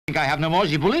Think I have no more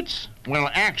bullets? Well,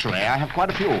 actually, I have quite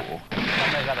a few.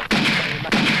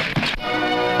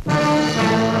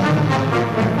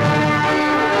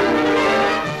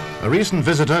 A recent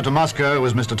visitor to Moscow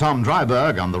was Mr Tom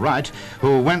Driberg, on the right,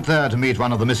 who went there to meet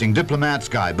one of the missing diplomats,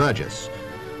 Guy Burgess.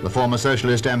 The former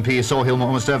socialist MP saw him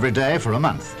almost every day for a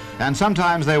month, and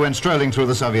sometimes they went strolling through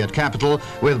the Soviet capital,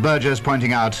 with Burgess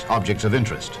pointing out objects of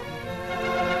interest.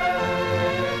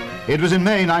 It was in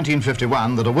May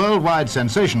 1951 that a worldwide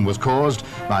sensation was caused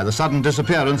by the sudden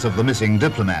disappearance of the missing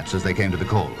diplomats, as they came to be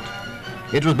called.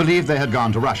 It was believed they had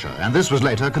gone to Russia, and this was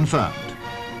later confirmed.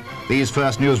 These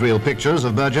first newsreel pictures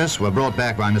of Burgess were brought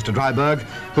back by Mr Driberg,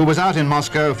 who was out in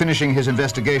Moscow finishing his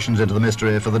investigations into the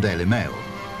mystery for the Daily Mail.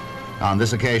 On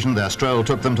this occasion, their stroll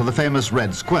took them to the famous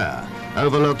Red Square,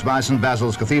 overlooked by St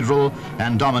Basil's Cathedral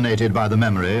and dominated by the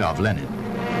memory of Lenin.